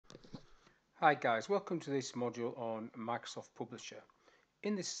Hi guys, welcome to this module on Microsoft Publisher.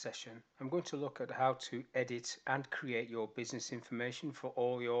 In this session, I'm going to look at how to edit and create your business information for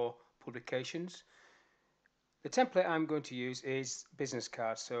all your publications. The template I'm going to use is business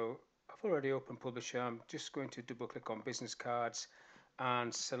cards. So I've already opened Publisher. I'm just going to double click on business cards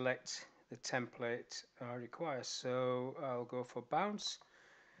and select the template I require. So I'll go for bounce.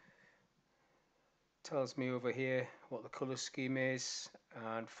 Tells me over here what the color scheme is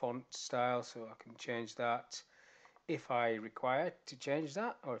and font style, so I can change that if I require to change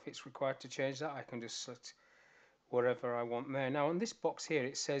that, or if it's required to change that, I can just select whatever I want there. Now on this box here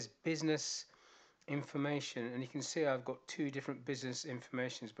it says business information, and you can see I've got two different business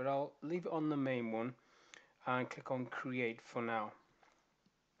informations, but I'll leave it on the main one and click on create for now.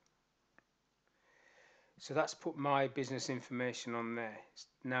 So that's put my business information on there.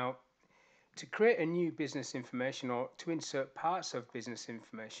 Now to create a new business information or to insert parts of business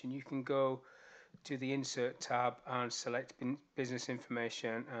information, you can go to the insert tab and select business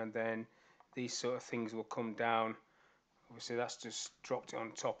information, and then these sort of things will come down. Obviously that's just dropped it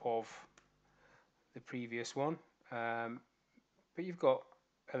on top of the previous one, but you've got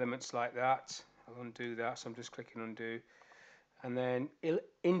elements like that. I'll undo that, so I'm just clicking undo, and then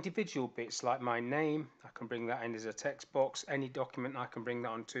individual bits like my name, I can bring that in as a text box. Any document I can bring that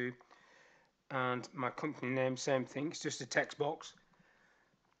onto, and my company name, same thing, it's just a text box.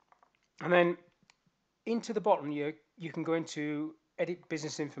 And then into the bottom you can go into edit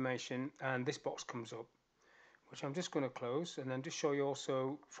business information, and this box comes up, which I'm just going to close, and then just show you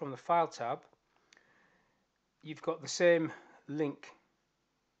also from the file tab you've got the same link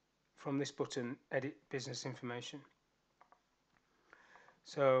from this button, edit business information.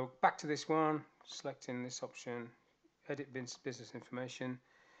 So back to this one, selecting this option, edit business information.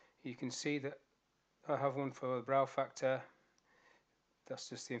 You can see that I have one for the brow factor. That's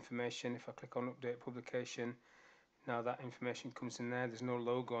just the information. If I click on update publication, now that information comes in there. There's no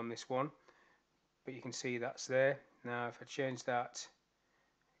logo on this one, but you can see that's there. Now if I change that,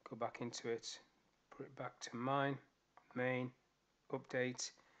 go back into it, put it back to mine, main,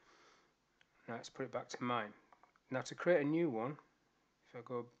 update. Now let's put it back to mine. Now to create a new one, if I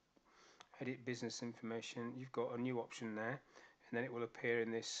go edit business information, you've got a new option there, and then it will appear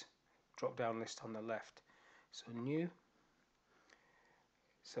in this drop down list on the left. So new.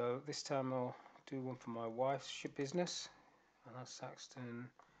 So this time I'll do one for my wife's business, and that's Saxton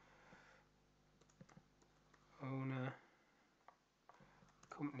owner.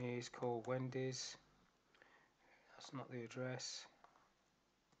 Company is called Wendy's. That's not the address.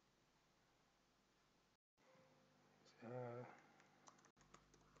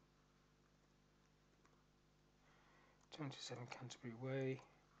 27 Canterbury Way,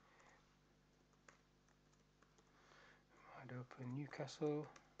 Wide Open, Newcastle,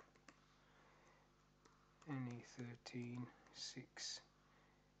 NE13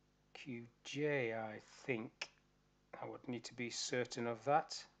 6QJ. I think I would need to be certain of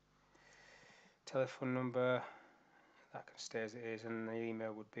that. Telephone number, that can stay as it is, and the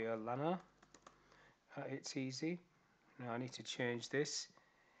email would be Alana at It's Easy. Now I need to change this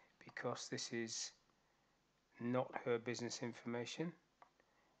because this is not her business information.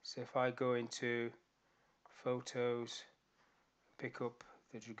 So if I go into photos, pick up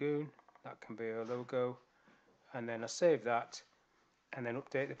the Dragoon, that can be her logo, and then I save that and then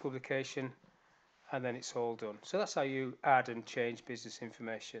update the publication, and then it's all done. So that's how you add and change business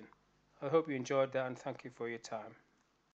information. I hope you enjoyed that, and thank you for your time.